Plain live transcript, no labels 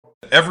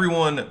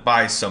everyone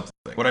buys something.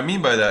 What I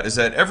mean by that is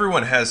that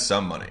everyone has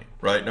some money,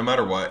 right? No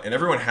matter what, and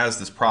everyone has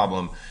this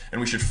problem,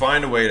 and we should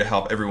find a way to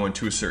help everyone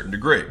to a certain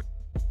degree.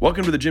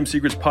 Welcome to the Gym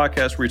Secrets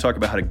Podcast, where we talk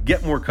about how to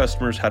get more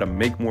customers, how to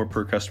make more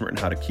per customer, and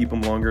how to keep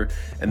them longer,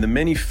 and the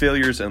many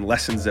failures and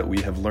lessons that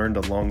we have learned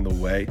along the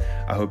way.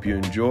 I hope you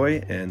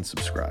enjoy and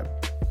subscribe.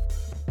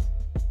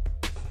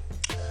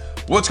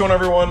 What's going on,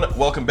 everyone?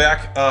 Welcome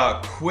back.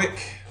 Quick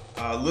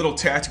little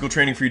tactical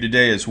training for you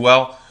today as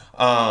well.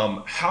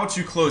 How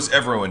to close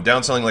everyone,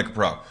 downselling like a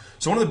pro.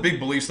 So one of the big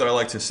beliefs that I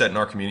like to set in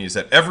our community is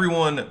that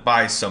everyone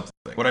buys something.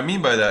 What I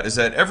mean by that is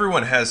that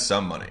everyone has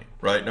some money,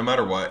 right? No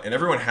matter what, and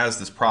everyone has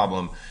this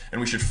problem,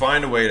 and we should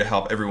find a way to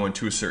help everyone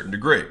to a certain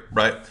degree,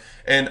 right?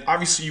 And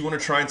obviously you want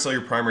to try and sell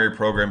your primary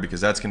program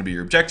because that's going to be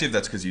your objective.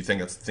 That's because you think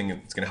that's the thing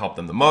that's going to help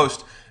them the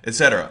most,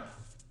 etc.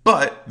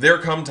 But there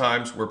come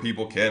times where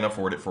people can't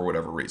afford it for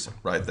whatever reason,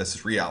 right? This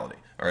is reality.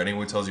 All right,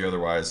 anyone who tells you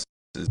otherwise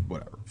is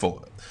whatever, full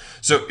of it.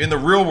 So in the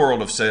real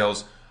world of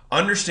sales,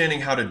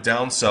 understanding how to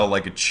downsell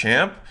like a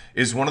champ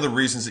is one of the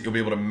reasons that you'll be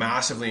able to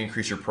massively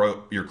increase your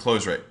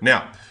close rate.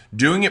 Now,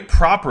 doing it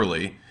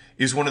properly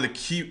is one of the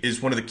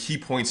key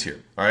points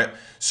here. All right.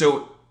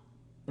 So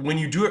when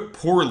you do it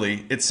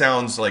poorly, it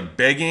sounds like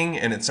begging,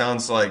 and it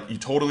sounds like you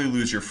totally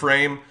lose your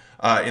frame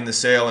in the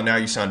sale, and now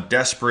you sound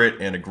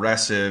desperate and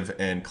aggressive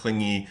and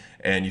clingy,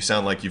 and you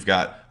sound like you've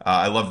got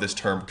I love this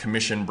term,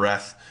 commission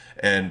breath.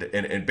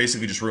 And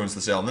basically just ruins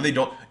the sale. And then they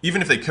don't,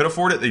 even if they could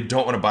afford it, they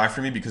don't want to buy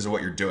from you because of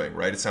what you're doing,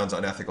 right? It sounds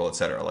unethical,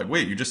 etc. Like,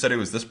 wait, you just said it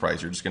was this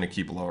price. You're just going to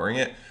keep lowering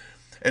it.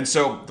 And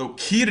so the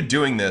key to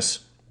doing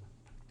this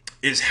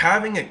is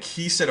having a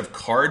key set of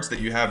cards that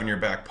you have in your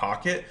back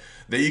pocket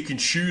that you can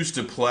choose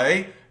to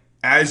play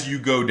as you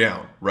go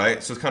down,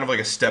 right? So it's kind of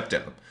like a step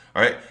down.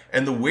 All right.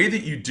 And the way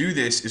that you do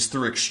this is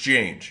through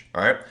exchange.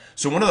 All right.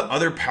 So one of the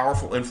other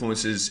powerful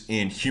influences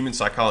in human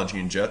psychology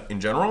in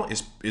general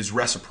is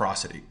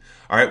reciprocity.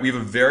 All right. We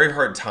have a very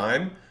hard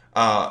time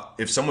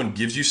if someone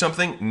gives you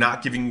something,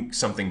 not giving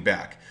something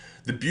back.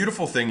 The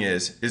beautiful thing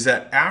is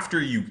that after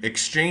you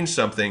exchange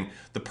something,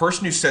 the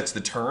person who sets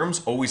the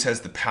terms always has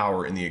the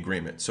power in the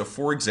agreement. So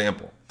for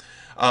example,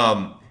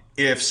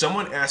 if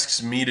someone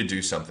asks me to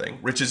do something,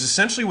 which is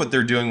essentially what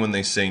they're doing when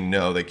they say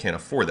no, they can't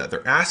afford that.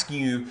 They're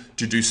asking you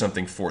to do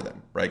something for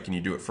them, right? Can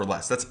you do it for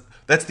less?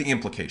 That's the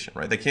implication,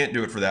 right? They can't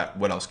do it for that.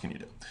 What else can you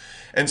do?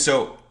 And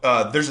so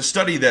there's a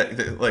study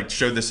that like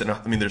showed this, and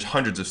I mean, there's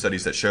hundreds of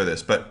studies that show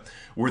this, but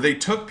where they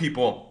took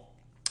people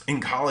in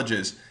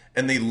colleges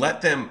and they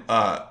let them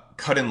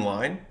cut in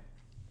line.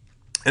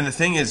 And the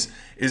thing is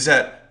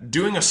that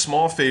doing a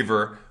small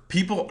favor,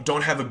 people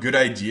don't have a good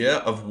idea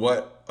of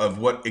what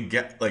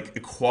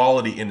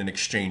equality in an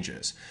exchange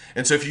is.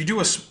 And so if you do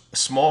a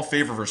small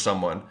favor for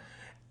someone,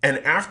 and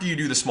after you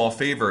do the small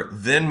favor,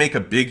 then make a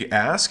big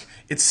ask,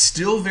 it's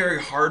still very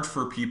hard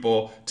for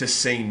people to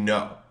say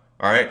no.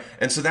 All right.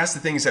 And so that's the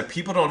thing, is that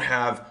people don't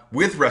have,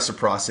 with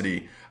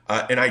reciprocity,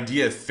 an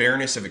idea of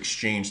fairness of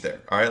exchange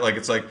there. All right. Like,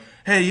 it's like,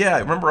 hey, yeah,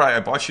 remember I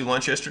bought you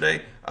lunch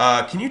yesterday?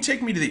 Can you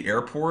take me to the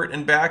airport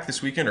and back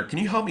this weekend? Or can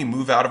you help me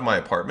move out of my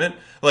apartment?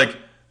 Like,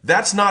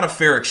 that's not a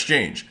fair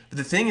exchange. But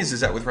the thing is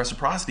that with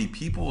reciprocity,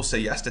 people will say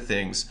yes to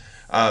things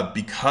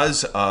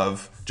because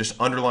of just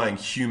underlying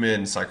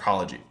human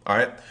psychology. All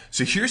right.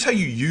 So here's how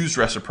you use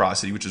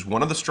reciprocity, which is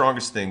one of the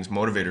strongest things,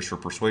 motivators for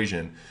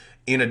persuasion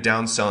in a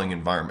downselling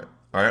environment.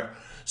 All right.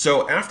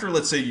 So after,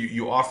 let's say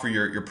you offer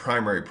your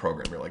primary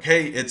program, you're like,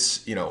 hey,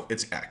 it's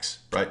X,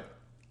 right?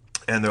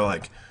 And they're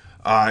like,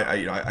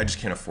 I just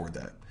can't afford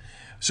that.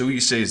 So what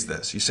you say is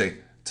this. You say,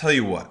 tell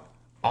you what,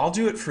 I'll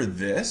do it for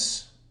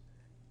this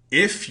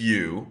if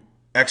you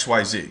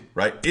XYZ,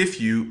 right? If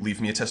you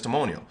leave me a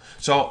testimonial.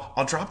 So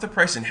I'll drop the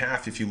price in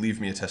half if you leave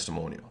me a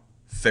testimonial.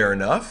 Fair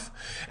enough.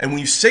 And when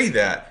you say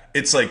that,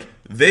 it's like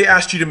they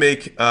asked you to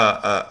make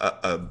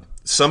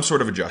some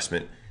sort of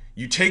adjustment.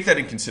 You take that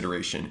in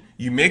consideration.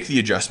 You make the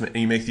adjustment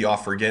and you make the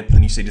offer again.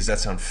 And you say, does that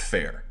sound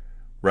fair?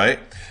 Right?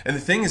 And the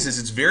thing is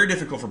it's very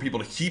difficult for people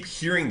to keep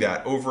hearing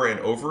that over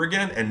and over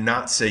again and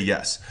not say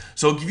yes.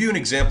 So I'll give you an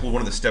example of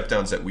one of the step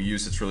downs that we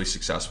use that's really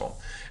successful.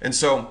 And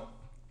so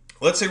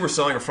let's say we're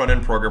selling a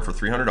front-end program for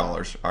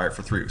 $300, all right,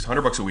 for 3 weeks,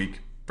 $100 a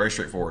week, very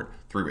straightforward,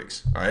 3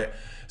 weeks, all right?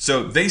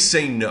 So they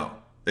say no.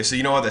 They say,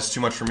 you know what, that's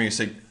too much for me. I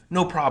say,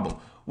 no problem.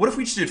 What if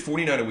we just did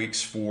 49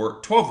 weeks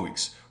for 12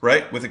 weeks,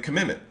 right, with a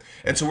commitment?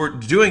 And so what we're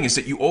doing is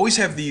that you always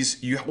have these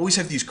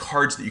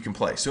cards that you can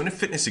play. So in a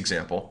fitness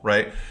example,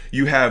 right,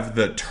 you have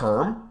the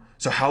term,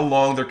 so how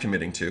long they're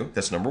committing to,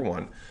 that's number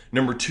one.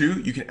 Number two,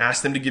 you can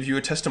ask them to give you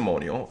a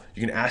testimonial.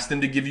 You can ask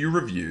them to give you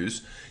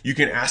reviews. You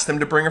can ask them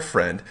to bring a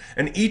friend.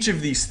 And each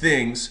of these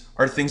things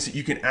are things that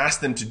you can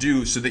ask them to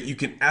do so that you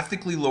can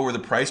ethically lower the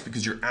price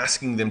because you're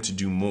asking them to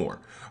do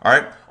more. All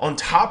right. On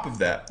top of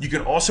that, you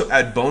can also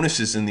add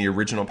bonuses in the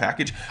original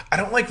package. I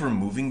don't like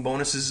removing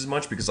bonuses as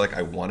much because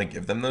I want to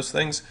give them those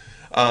things.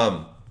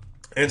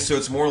 And so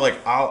it's more like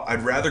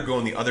I'd rather go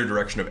in the other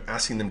direction of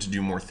asking them to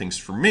do more things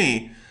for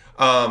me.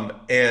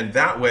 And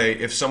that way,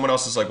 if someone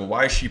else is like, well,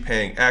 why is she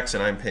paying X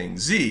and I'm paying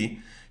Z?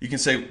 You can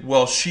say,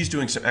 well, she's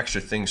doing some extra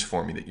things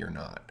for me that you're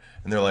not.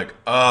 And they're like,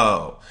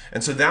 oh.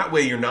 And so that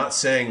way you're not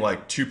saying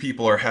like two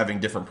people are having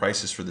different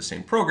prices for the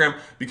same program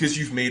because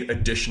you've made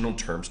additional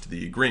terms to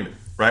the agreement,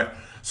 right?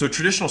 So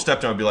traditional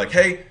step down would be like,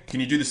 hey, can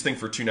you do this thing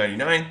for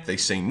 $299? They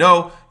say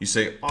no. You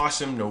say,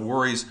 awesome, no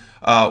worries.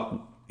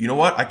 You know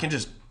what? I can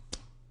just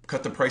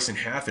cut the price in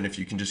half, and if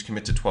you can just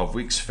commit to 12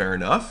 weeks, fair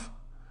enough.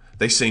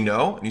 They say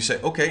no, and you say,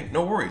 okay,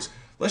 no worries.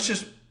 Let's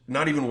just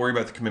not even worry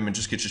about the commitment,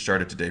 just get you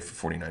started today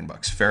for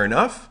 $49. Fair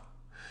enough?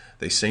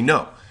 They say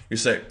no. You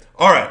say,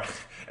 all right.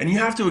 And you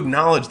have to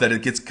acknowledge that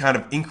it gets kind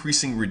of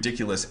increasing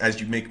ridiculous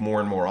as you make more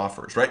and more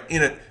offers, right?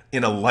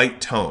 In a light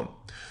tone,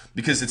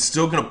 because it's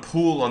still going to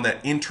pull on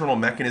that internal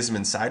mechanism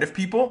inside of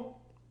people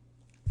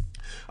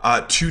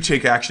to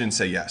take action and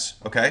say yes.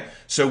 Okay.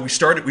 So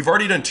we've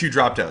already done 2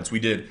 drop downs. We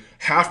did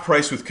half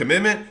price with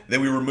commitment,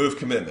 then we removed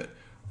commitment.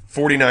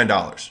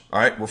 $49. All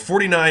right. We're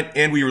 $49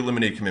 and we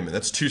eliminate commitment.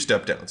 That's 2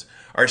 step downs.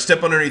 All right.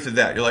 Step underneath of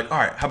that. You're like, all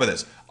right, how about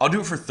this? I'll do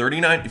it for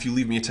 $39 if you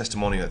leave me a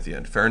testimonial at the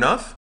end. Fair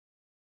enough?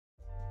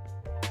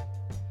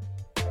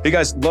 Hey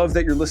guys, love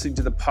that you're listening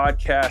to the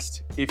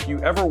podcast. If you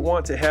ever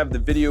want to have the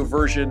video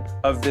version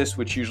of this,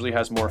 which usually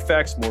has more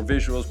effects, more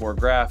visuals, more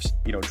graphs,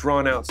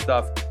 drawn out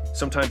stuff,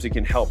 sometimes it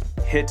can help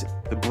hit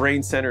the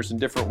brain centers in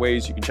different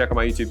ways. You can check out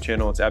my YouTube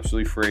channel. It's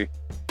absolutely free.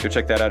 Go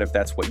check that out if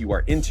that's what you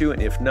are into.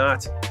 And if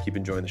not, keep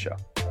enjoying the show.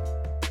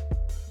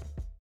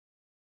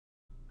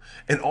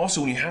 And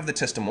also, when you have the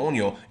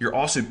testimonial, you're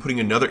also putting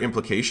another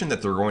implication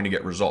that they're going to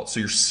get results. So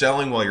you're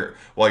selling while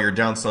you're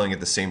downselling at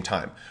the same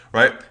time,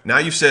 right? Now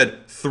you've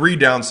said 3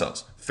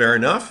 downsells. Fair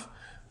enough?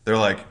 They're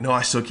like, no,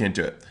 I still can't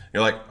do it.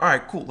 You're like, all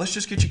right, cool. Let's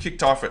just get you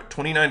kicked off at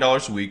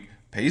 $29 a week,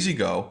 pay as you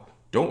go.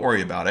 Don't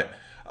worry about it.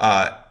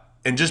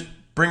 And just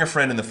bring a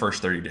friend in the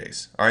first 30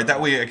 days. All right, that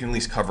way I can at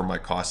least cover my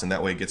costs, and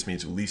that way it gets me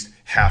to at least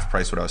half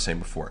price what I was saying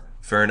before.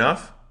 Fair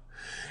enough?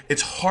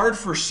 It's hard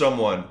for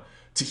someone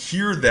to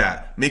hear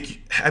that,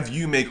 have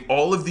you make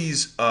all of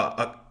these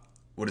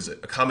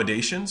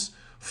accommodations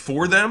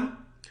for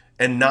them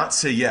and not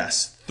say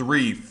yes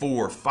 3,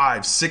 4,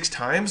 5, 6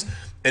 times,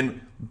 and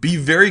be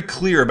very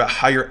clear about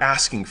how you're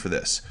asking for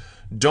this.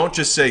 Don't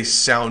just say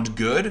sound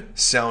good,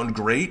 sound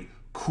great,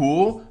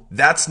 cool.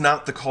 That's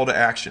not the call to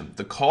action.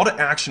 The call to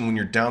action when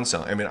you're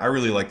downselling, I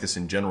really like this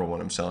in general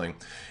when I'm selling,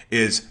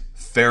 is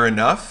fair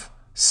enough,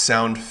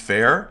 sound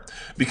fair,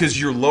 because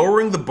you're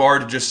lowering the bar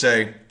to just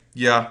say,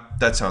 yeah,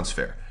 that sounds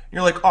fair. And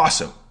you're like,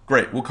 awesome,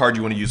 great. What card do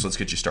you want to use? Let's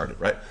get you started,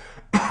 right?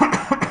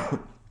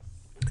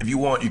 If you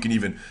want, you can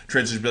even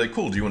transition, be like,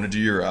 cool, do you want to do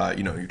your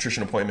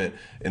nutrition appointment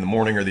in the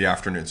morning or the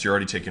afternoon? So you're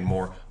already taking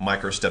more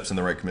micro steps in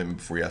the right commitment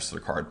before you ask for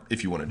the card,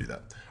 if you want to do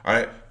that. All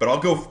right, but I'll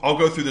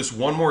go through this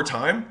one more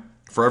time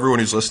for everyone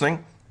who's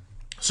listening.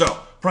 So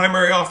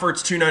primary offer,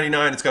 it's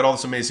 $299. It's got all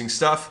this amazing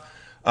stuff.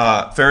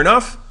 Fair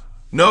enough?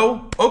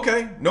 No?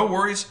 Okay, no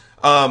worries.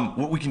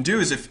 What we can do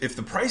is if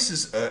the price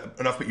is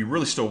enough, but you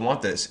really still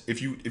want this,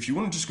 if you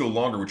want to just go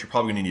longer, which you're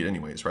probably going to need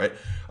anyways, right?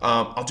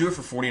 I'll do it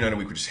for $49 a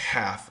week, which is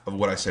half of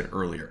what I said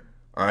earlier.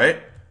 All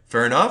right?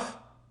 Fair enough?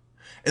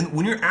 And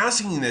when you're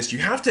asking this, you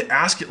have to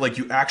ask it like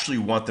you actually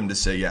want them to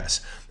say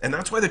yes. And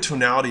that's why the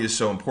tonality is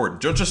so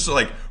important. Don't just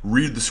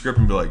read the script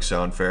and be like,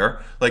 sound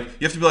fair. You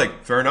have to be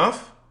like, fair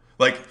enough?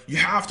 You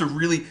have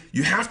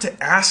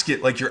to ask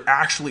it like you're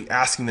actually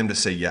asking them to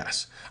say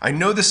yes. I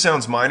know this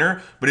sounds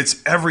minor, but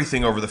it's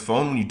everything over the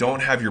phone when you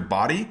don't have your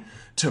body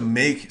to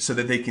make so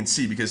that they can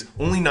see, because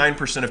only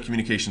 9% of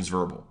communication is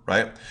verbal,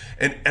 right?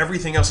 And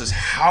everything else is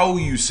how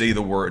you say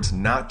the words,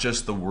 not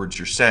just the words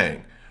you're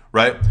saying,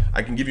 right?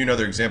 I can give you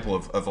another example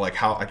of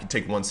how I can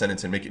take one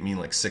sentence and make it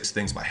mean 6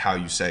 things by how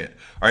you say it.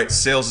 All right,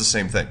 sales is the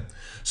same thing.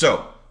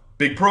 So,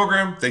 big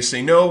program, they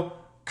say no,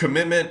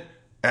 commitment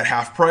at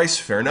half price,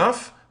 fair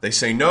enough. They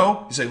say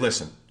no, you say,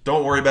 listen,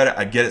 don't worry about it.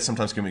 I get it.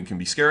 Sometimes commitment can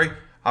be scary.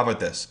 How about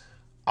this?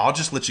 I'll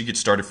just let you get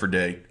started for a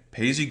day.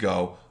 Pay as you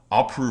go.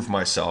 I'll prove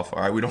myself.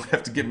 All right. We don't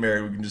have to get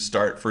married. We can just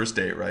start first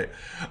date, right?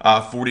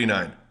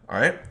 $49. All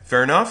right.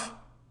 Fair enough.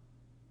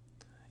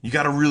 You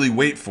got to really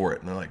wait for it.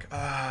 And they're like,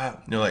 And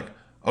you're like,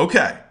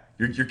 okay,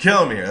 you're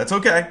killing me here. That's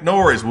okay. No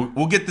worries.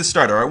 We'll get this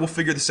started. All right. We'll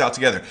figure this out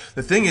together.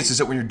 The thing is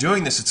that when you're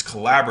doing this, it's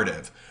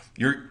collaborative.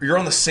 You're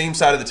on the same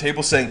side of the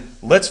table saying,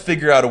 let's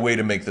figure out a way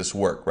to make this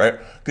work, right?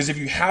 Because if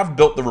you have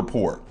built the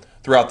rapport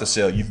throughout the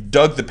sale, you've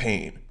dug the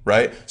pain,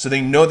 right? So they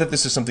know that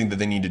this is something that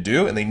they need to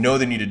do, and they know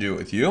they need to do it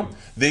with you.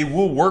 They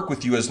will work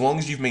with you as long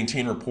as you've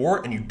maintained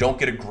rapport and you don't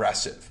get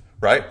aggressive,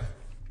 right?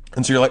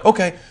 And so you're like,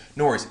 okay,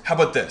 no worries. How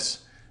about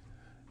this?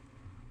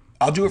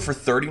 I'll do it for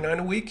 $39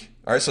 a week.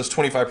 All right, so it's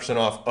 25%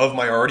 off of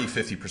my already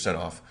 50%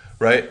 off,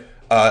 right?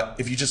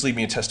 If you just leave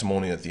me a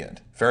testimonial at the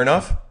end. Fair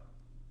enough?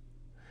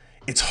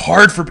 It's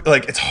hard for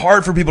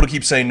people to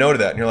keep saying no to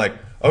that. And you're like,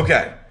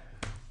 okay,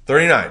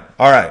 $39.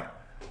 All right.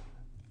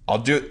 I'll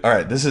do it. All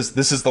right. This is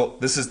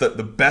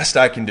the best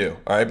I can do.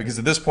 All right. Because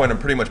at this point, I'm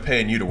pretty much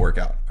paying you to work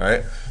out. All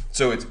right.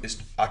 So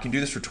I can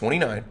do this for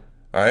 $29.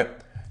 All right.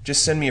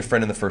 Just send me a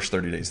friend in the first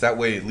 30 days. That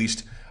way, at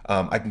least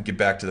I can get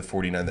back to the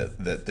 $49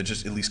 that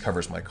just at least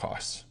covers my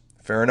costs.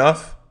 Fair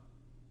enough?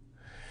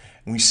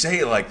 And we say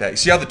it like that. You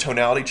see how the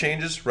tonality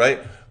changes,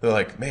 right? They're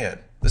like, man,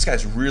 this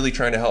guy's really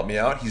trying to help me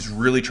out. He's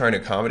really trying to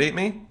accommodate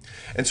me.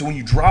 And so when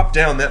you drop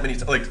down that many,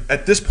 like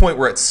at this point,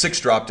 we're at 6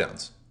 drop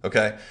downs.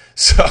 Okay.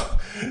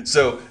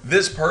 So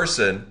this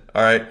person,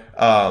 all right,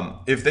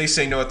 if they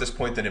say no at this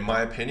point, then in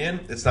my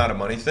opinion, it's not a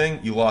money thing.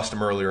 You lost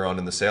them earlier on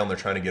in the sale and they're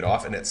trying to get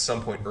off. And at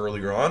some point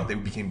earlier on, they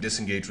became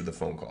disengaged with the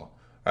phone call.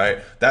 All right.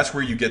 That's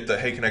where you get the,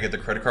 hey, can I get the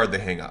credit card? They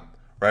hang up.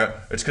 Right?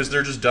 It's because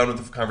they're just done with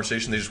the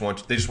conversation. They just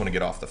want to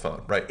get off the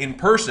phone. Right? In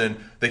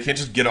person, they can't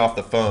just get off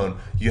the phone.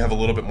 You have a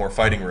little bit more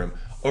fighting room.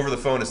 Over the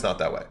phone, it's not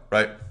that way.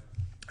 Right?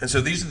 And so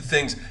these are the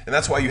things, and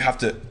that's why you have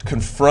to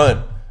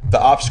confront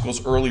the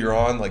obstacles earlier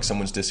on, like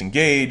someone's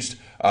disengaged,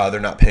 they're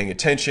not paying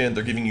attention,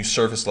 they're giving you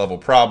surface level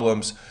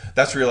problems.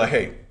 That's where you're like,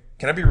 hey,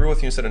 can I be real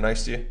with you instead of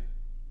nice to you?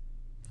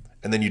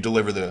 And then you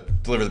deliver the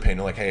pain.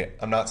 You're like, hey,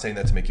 I'm not saying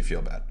that to make you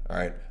feel bad. All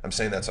right? I'm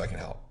saying that so I can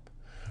help.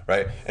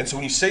 Right? And so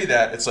when you say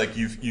that, it's like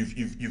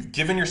you've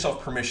given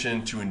yourself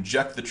permission to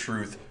inject the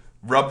truth,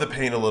 rub the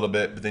pain a little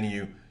bit, but then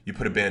you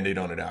put a Band-Aid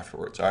on it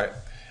afterwards. All right?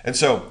 And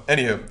so,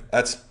 anywho,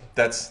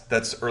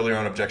 that's earlier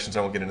on objections.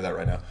 I won't get into that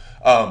right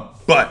now.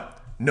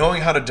 But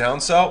knowing how to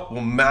downsell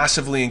will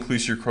massively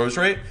increase your close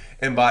rate.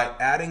 And by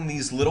adding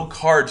these little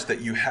cards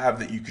that you have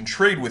that you can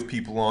trade with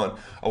people on,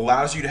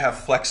 allows you to have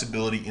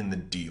flexibility in the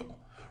deal.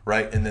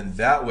 Right? And then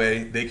that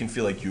way they can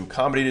feel like you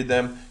accommodated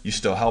them, you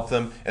still help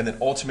them. And then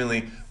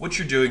ultimately what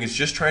you're doing is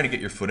just trying to get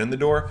your foot in the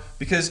door,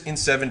 because in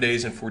 7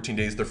 days and 14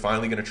 days, they're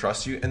finally going to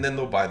trust you, and then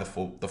they'll buy the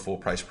full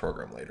price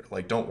program later.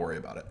 Like, don't worry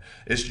about it.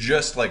 It's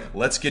just like,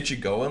 let's get you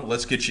going.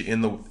 Let's get you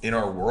in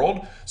our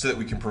world so that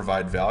we can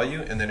provide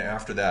value. And then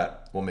after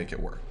that, we'll make it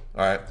work.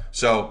 All right.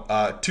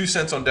 So 2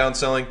 cents on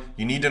downselling.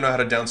 You need to know how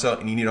to downsell,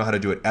 and you need to know how to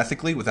do it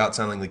ethically without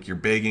sounding like you're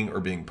begging or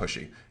being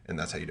pushy. And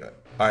that's how you do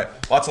it. All right.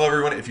 Lots of love,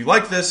 everyone. If you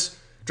like this,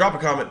 drop a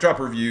comment, drop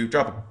a review,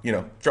 drop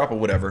a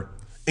whatever.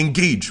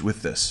 Engage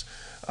with this,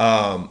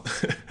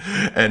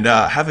 and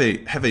have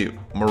a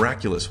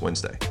miraculous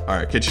Wednesday. All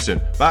right, catch you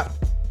soon. Bye.